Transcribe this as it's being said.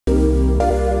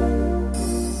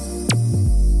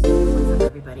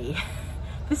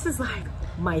This is like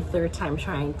my third time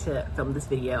trying to film this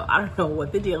video. I don't know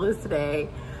what the deal is today.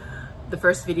 The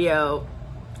first video,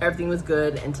 everything was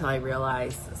good until I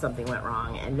realized something went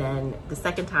wrong. And then the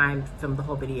second time, filmed the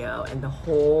whole video, and the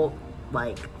whole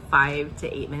like 5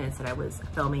 to 8 minutes that I was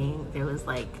filming, there was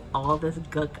like all this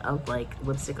gook of like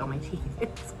lipstick on my teeth.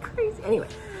 It's crazy. Anyway,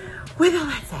 with all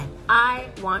that said, I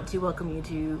want to welcome you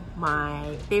to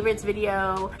my favorites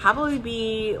video. Probably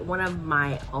be one of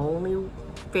my only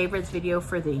favorites video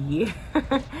for the year.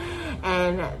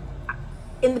 And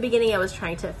in the beginning, I was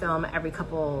trying to film every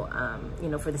couple, you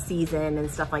know, for the season and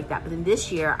stuff like that. But then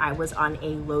this year, I was on a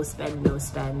low spend, no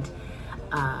spend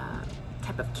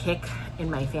type of kick in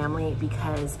my family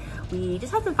because we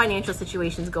just had some financial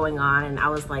situations going on. And I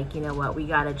was like, you know what, we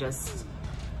gotta just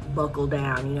buckle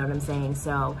down, you know what I'm saying?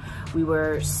 So we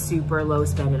were super low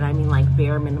spend, and I mean like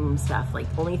bare minimum stuff, like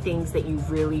only things that you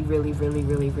really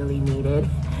needed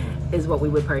is what we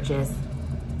would purchase,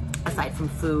 aside from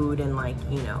food and like,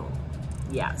 you know,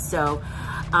 yeah. So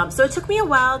so it took me a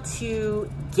while to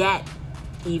get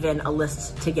even a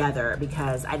list together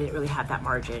because I didn't really have that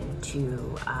margin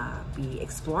to be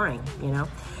exploring, you know?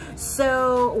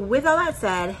 So with all that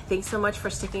said, thanks so much for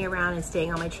sticking around and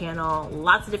staying on my channel.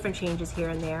 Lots of different changes here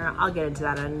and there. I'll get into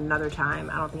that another time.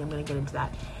 I don't think I'm gonna get into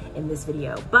that in this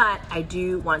video, but I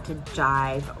do want to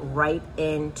dive right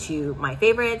into my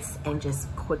favorites and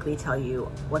just quickly tell you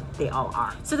what they all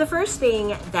are. So the first thing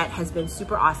that has been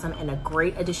super awesome and a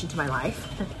great addition to my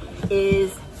life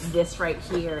is this right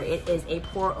here. It is a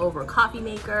pour over coffee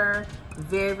maker.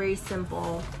 Very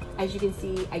simple. As you can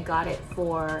see, I got it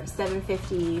for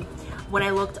 $7.50. When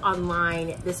I looked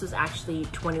online, this was actually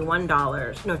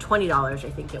 $21, no, $20, I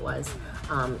think it was.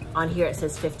 On here it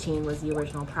says 15 was the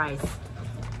original price.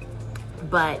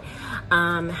 But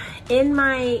in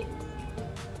my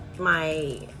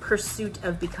pursuit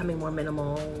of becoming more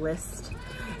minimalist,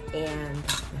 and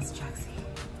that's Jaxie,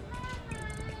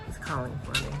 he's calling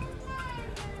for me.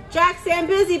 Jaxie, I'm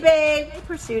busy, babe. In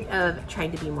pursuit of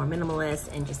trying to be more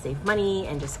minimalist and just save money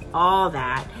and just all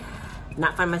that,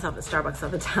 not find myself at Starbucks all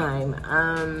the time,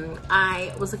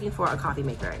 I was looking for a coffee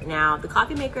maker. Now, the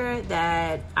coffee maker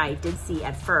that I did see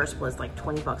at first was like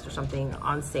 20 bucks or something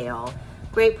on sale.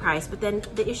 Great price, but then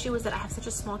the issue was that I have such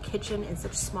a small kitchen and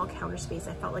such small counter space.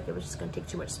 I felt like it was just gonna take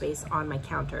too much space on my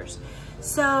counters.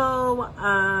 So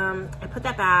I put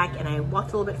that back and I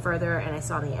walked a little bit further and I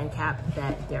saw on the end cap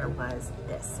that there was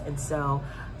this. And so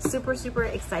super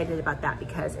excited about that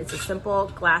because it's a simple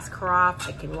glass carafe.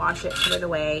 I can wash it, put it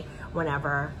away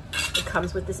whenever. It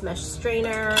comes with this mesh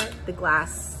strainer, the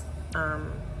glass,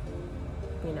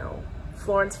 you know,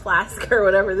 Florence flask or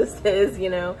whatever this is, you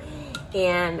know.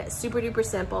 And super duper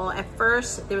simple. At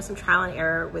first, there was some trial and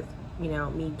error with, you know,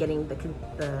 me getting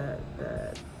the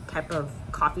type of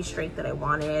coffee strength that I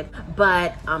wanted.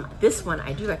 But this one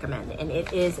I do recommend, and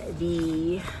it is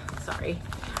the,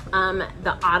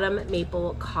 the Autumn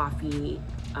Maple Coffee,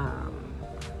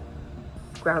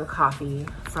 ground coffee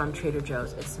from Trader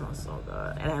Joe's. It smells so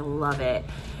good, and I love it.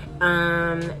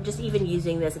 Just even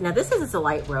using this. Now this is a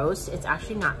light roast. It's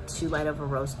actually not too light of a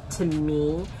roast to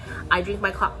me. I drink my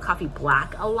coffee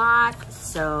black a lot,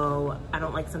 so I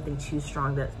don't like something too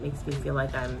strong that makes me feel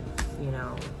like I'm, you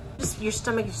know, just your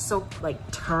stomach is so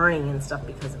like turning and stuff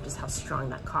because of just how strong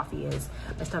that coffee is.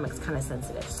 My stomach's kind of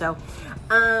sensitive. So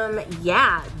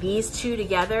yeah, these two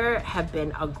together have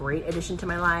been a great addition to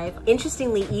my life.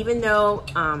 Interestingly, even though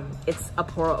it's a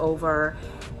pour over,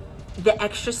 the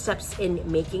extra steps in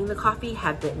making the coffee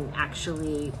have been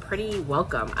actually pretty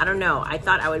welcome. I don't know. I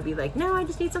thought I would be like, no, I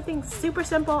just need something super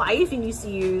simple. I even used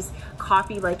to use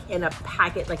coffee like in a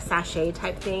packet, like sachet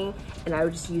type thing, and I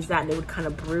would just use that and it would kind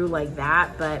of brew like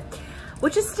that, but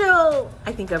which is still,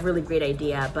 I think, a really great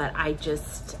idea, but I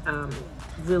just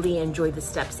really enjoyed the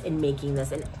steps in making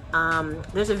this. And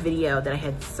there's a video that I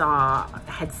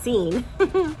had seen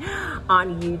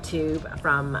on YouTube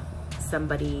from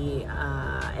somebody,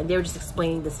 and they were just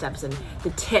explaining the steps and the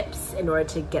tips in order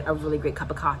to get a really great cup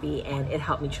of coffee, and it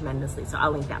helped me tremendously. So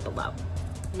I'll link that below.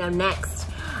 Now next,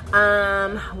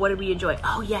 what did we enjoy?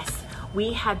 Oh yes,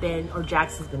 we have been, or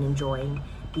Jax has been enjoying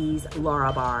these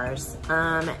Lära bars.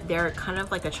 They're kind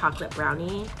of like a chocolate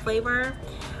brownie flavor.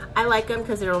 I like them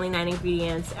because they're only 9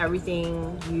 ingredients,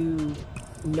 everything you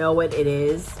know what it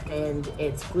is, and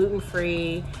it's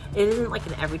gluten-free. It isn't like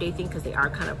an everyday thing because they are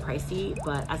kind of pricey,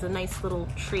 but as a nice little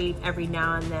treat every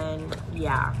now and then,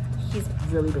 yeah, he's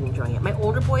really been enjoying it. My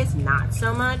older boys, not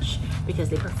so much, because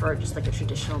they prefer just like a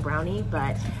traditional brownie,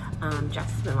 but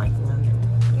Jax has been liking them,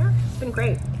 and yeah, it's been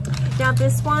great. Now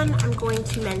this one I'm going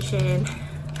to mention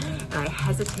And I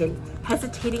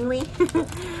hesitatingly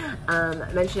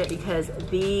mention it because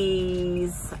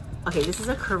these, okay, this is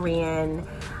a Korean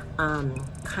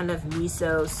kind of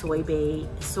miso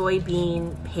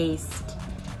soybean paste,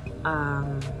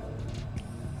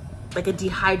 like a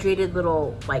dehydrated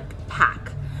little like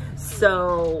pack.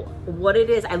 So what it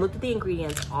is, I looked at the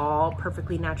ingredients, all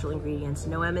perfectly natural ingredients,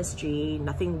 no MSG,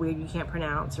 nothing weird you can't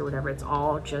pronounce or whatever. It's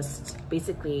all just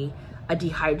basically a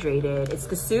dehydrated, it's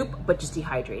the soup, but just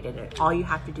dehydrated. And all you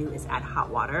have to do is add hot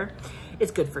water.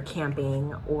 It's good for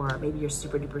camping, or maybe you're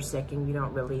super duper sick and you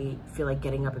don't really feel like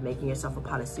getting up and making yourself a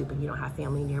pot of soup and you don't have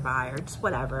family nearby, or just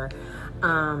whatever.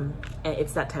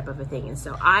 It's that type of a thing. And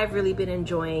so I've really been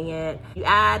enjoying it. You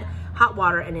add hot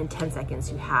water and in 10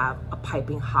 seconds you have a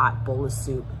piping hot bowl of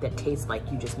soup that tastes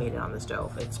like you just made it on the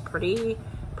stove. It's pretty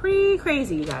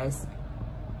crazy, you guys,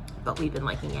 but we've been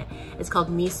liking it. It's called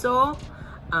Miso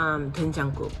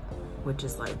된장국, which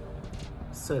is like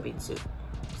soybean soup.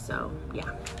 So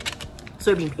yeah,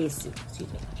 soybean paste soup,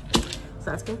 excuse me. So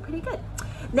that's been pretty good.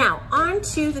 Now on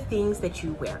to the things that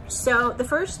you wear. So the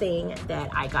first thing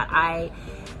that I got,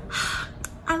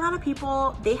 a lot of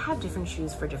people, they have different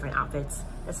shoes for different outfits.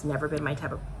 That's never been my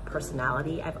type of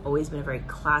personality. I've always been a very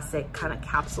classic kind of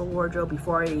capsule wardrobe.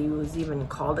 Before it was even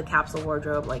called a capsule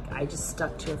wardrobe, like I just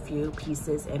stuck to a few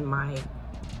pieces in my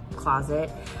closet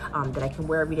that I can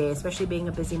wear every day, especially being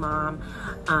a busy mom.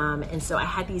 And so I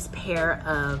had these pair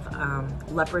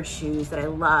of leopard shoes that I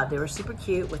love. They were super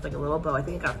cute with like a little bow. I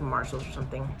think I got from Marshalls or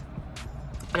something.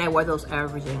 And I wore those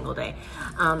every single day,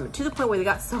 to the point where they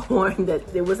got so worn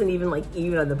that it wasn't even like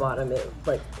even on the bottom. It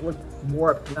like looked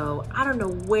warped. So I don't know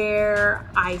where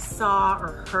I saw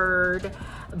or heard,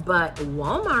 but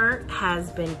Walmart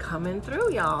has been coming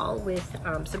through, y'all, with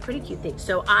some pretty cute things.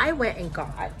 So I went and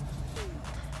got,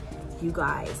 you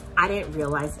guys, I didn't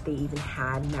realize that they even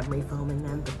had memory foam in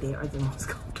them, but they are the most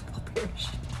comfortable pair of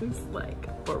shoes,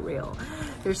 like for real.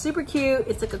 They're super cute.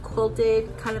 It's like a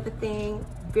quilted kind of a thing.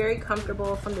 Very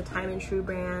comfortable, from the Time and True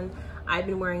brand. I've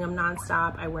been wearing them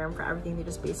nonstop. I wear them for everything. They're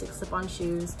just basic slip-on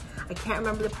shoes. I can't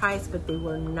remember the price, but they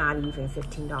were not even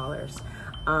 $15.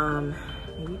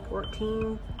 Maybe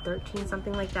 14, 13,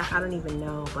 something like that. I don't even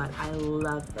know, but I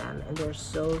love them, and they're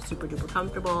so super duper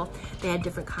comfortable. They had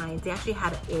different kinds. They actually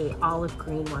had a olive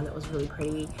green one that was really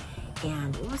pretty.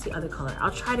 And what was the other color? I'll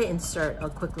try to insert a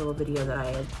quick little video that I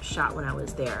had shot when I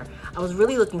was there. I was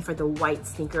really looking for the white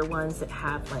sneaker ones that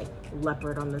have like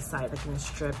leopard on the side, like in a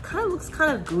strip. Kind of looks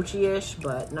kind of Gucci-ish,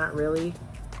 but not really.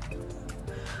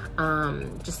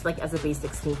 Just like as a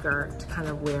basic sneaker to kind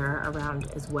of wear around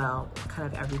as well, kind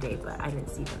of every day, but I didn't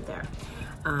see them there.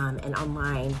 And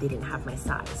online, they didn't have my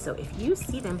size. So if you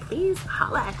see them, please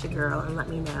holla at your girl and let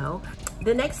me know.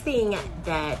 The next thing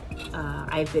that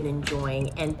I've been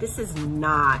enjoying, and this is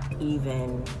not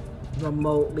even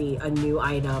remotely a new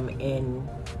item in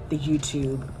the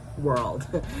YouTube world,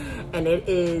 and it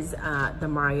is the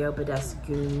Mario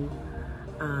Badescu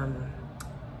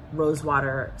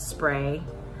Rosewater Spray.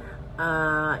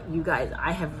 You guys,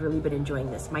 I have really been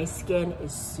enjoying this. My skin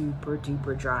is super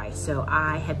duper dry, so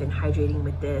I have been hydrating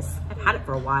with this. I've had it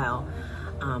for a while,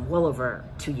 well over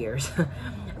 2 years,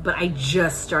 but I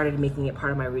just started making it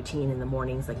part of my routine in the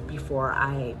mornings, like before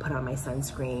I put on my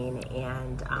sunscreen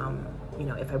and you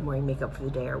know, if I'm wearing makeup for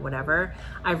the day or whatever.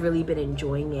 I've really been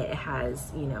enjoying it. It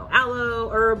has, you know,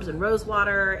 aloe, herbs, and rose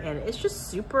water, and it's just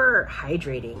super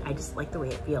hydrating. I just like the way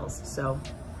it feels. So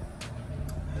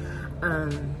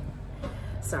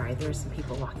sorry, there's some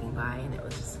people walking by and it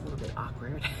was just a little bit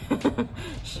awkward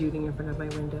shooting in front of my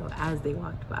window as they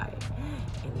walked by.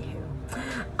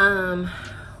 Anywho,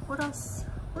 what else?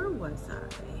 Where was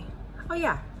I? Oh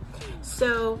yeah.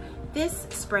 So this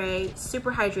spray,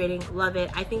 super hydrating, love it.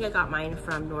 I think I got mine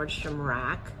from Nordstrom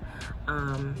Rack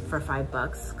for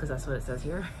 $5 because that's what it says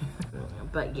here.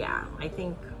 But yeah, I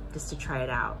think just to try it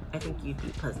out, I think you'd be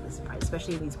pleasantly surprised,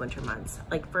 especially in these winter months.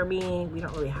 Like for me, we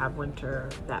don't really have winter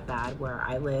that bad where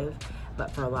I live,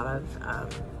 but for a lot of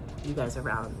you guys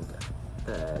around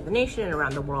the nation and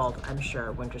around the world, I'm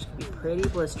sure winters could be pretty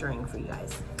blistering for you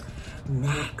guys.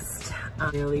 Next,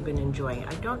 I've really been enjoying it.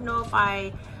 I don't know if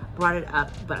I brought it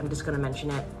up, but I'm just gonna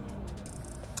mention it.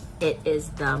 It is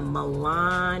the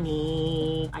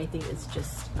Milani. I think it's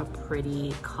just a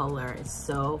pretty color. It's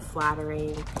so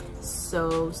flattering,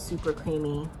 so super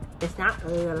creamy. It's not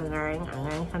really what I'm wearing. I'm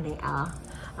wearing something else.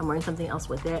 I'm wearing something else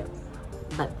with it,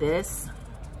 but this,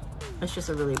 it's just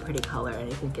a really pretty color,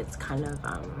 and I think it's kind of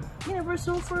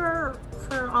universal for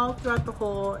all throughout the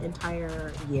whole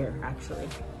entire year, actually.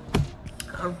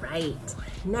 All right,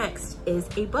 next is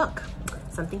a book.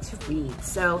 something to read.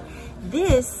 So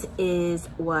this is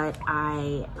what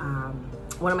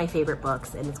one of my favorite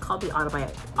books, and it's called The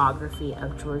Autobiography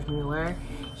of George Mueller.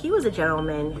 He was a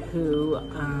gentleman who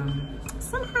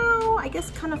somehow, I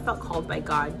guess, kind of felt called by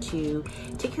God to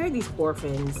take care of these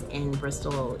orphans in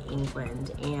Bristol,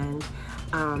 England. And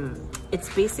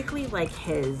it's basically like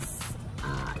his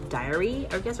diary,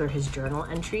 I guess, or his journal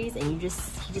entries, and he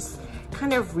just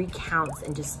kind of recounts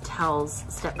and just tells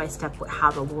step by step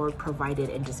how the Lord provided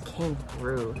and just came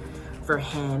through for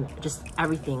him, just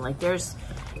everything. Like there's,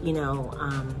 you know,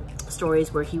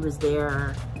 stories where he was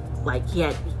there, like he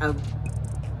had a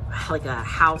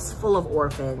house full of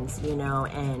orphans, you know,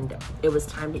 and it was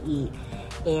time to eat,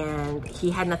 and he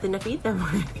had nothing to feed them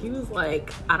with. He was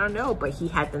like, I don't know, but he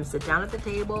had them sit down at the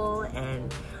table,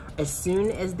 and as soon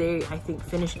as they, I think,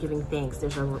 finish giving thanks,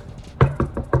 there's a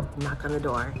knock on the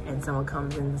door, and someone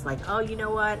comes and is like, oh, you know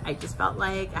what? I just felt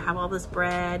like I have all this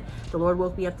bread. The Lord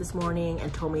woke me up this morning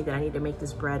and told me that I need to make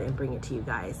this bread and bring it to you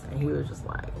guys. And he was just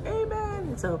like, amen.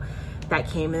 And so that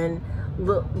came in. A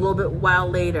little bit while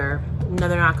later,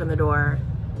 another knock on the door.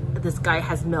 This guy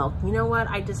has milk. You know what?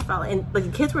 I just felt, and like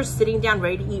the kids were sitting down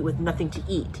ready to eat with nothing to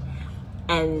eat.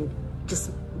 And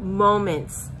just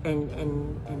moments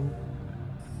and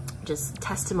just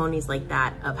testimonies like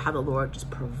that of how the Lord just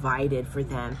provided for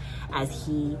them as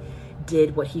he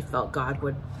did what he felt God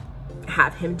would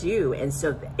have him do. And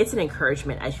so it's an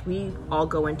encouragement as we all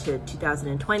go into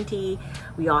 2020.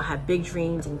 We all have big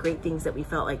dreams and great things that we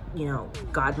felt like, you know,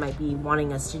 God might be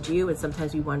wanting us to do. And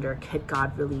sometimes we wonder, could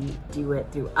God really do it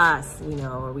through us? You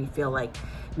know, or we feel like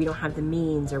we don't have the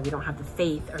means, or we don't have the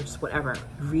faith, or just whatever.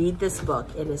 Read this book.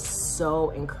 It is so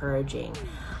encouraging.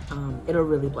 It'll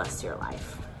really bless your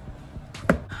life.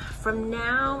 From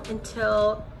now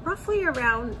until roughly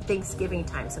around Thanksgiving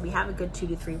time. So we have a good 2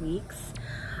 to 3 weeks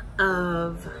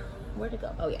of, where to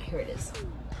go? Oh yeah, here it is.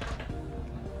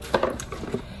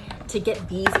 To get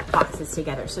these boxes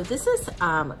together. So this is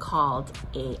called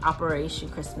a Operation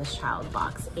Christmas Child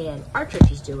box, and our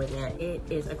church is doing it. It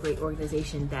is a great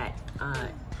organization that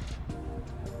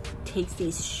takes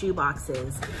these shoe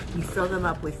boxes, you fill them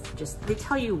up with just, they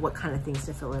tell you what kind of things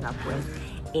to fill it up with,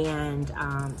 and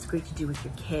it's great to do with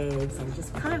your kids and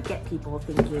just kind of get people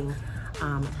thinking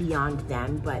beyond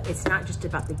them. But it's not just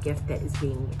about the gift that is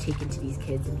being taken to these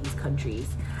kids in these countries.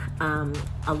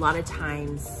 A lot of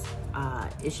times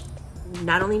it's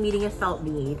not only meeting a felt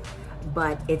need,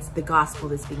 but it's the gospel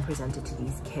that's being presented to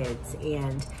these kids.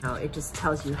 And you know, it just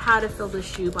tells you how to fill the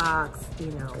shoebox,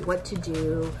 you know, what to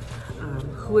do,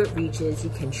 who it reaches. You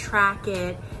can track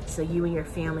it, so you and your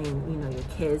family and, you know, your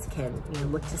kids can, you know,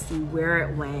 look to see where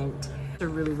it went. It's a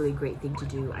really, really great thing to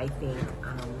do, I think,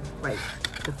 right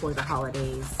before the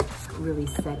holidays really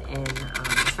set in,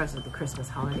 especially the Christmas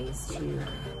holidays, to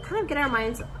kind of get our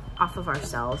minds off of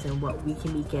ourselves and what we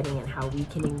can be getting and how we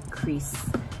can increase,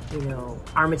 you know,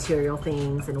 our material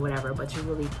things and whatever, but to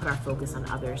really put our focus on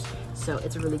others. So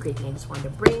it's a really great thing. I just wanted to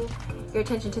bring your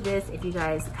attention to this. If you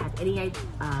guys have any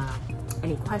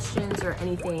questions or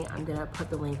anything, I'm gonna put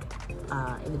the link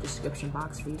in the description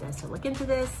box for you guys to look into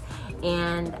this.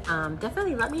 And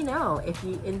definitely let me know if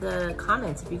you, in the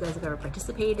comments, if you guys have ever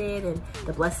participated in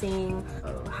the blessing,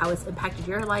 how it's impacted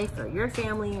your life or your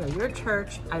family or your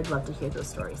church. I'd love to hear those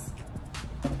stories.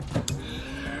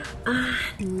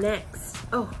 Next,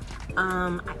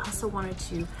 I also wanted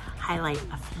to highlight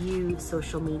a few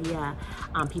social media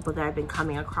people that I've been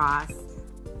coming across.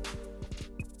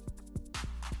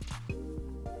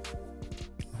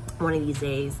 One of these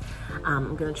days,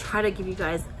 I'm gonna try to give you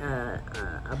guys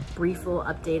a brief little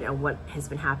update on what has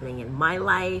been happening in my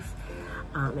life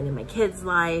and in my kids'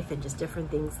 life, and just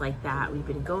different things like that we've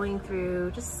been going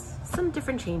through, just some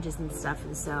different changes and stuff.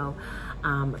 And so,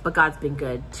 but God's been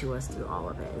good to us through all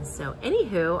of it. And so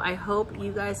anywho, I hope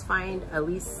you guys find at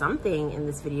least something in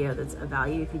this video that's of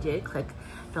value. If you did, click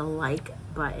the like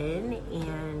button,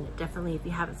 and definitely if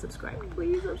you haven't subscribed,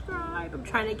 please subscribe. I'm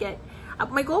trying to get,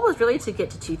 my goal was really to get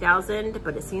to 2,000,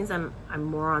 but it seems I'm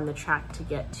more on the track to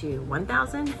get to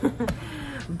 1,000,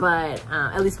 but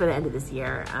at least by the end of this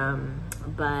year.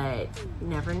 But you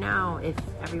never know, if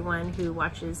everyone who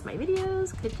watches my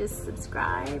videos could just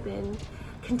subscribe and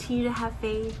continue to have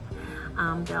faith,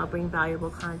 that I'll bring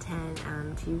valuable content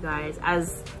to you guys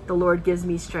as the Lord gives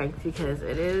me strength, because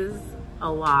it is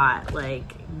a lot.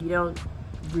 Like, you don't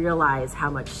realize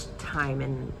how much time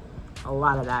and a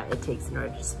lot of that it takes in order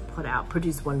to just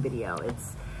produce one video.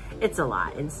 It's a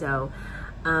lot. And so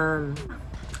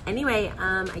Anyway,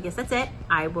 I guess that's it.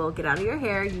 I will get out of your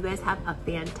hair. You guys have a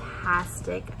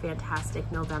fantastic,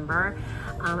 fantastic November.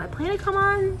 I plan to come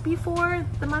on before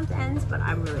the month ends, but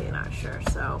I'm really not sure.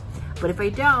 So, but if I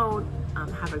don't,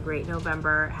 have a great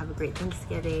November. Have a great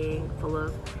Thanksgiving, full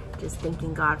of just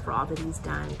thanking God for all that he's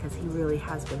done, because he really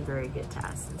has been very good to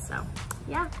us. And so,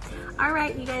 yeah. All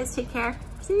right, you guys take care.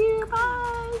 See you.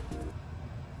 Bye.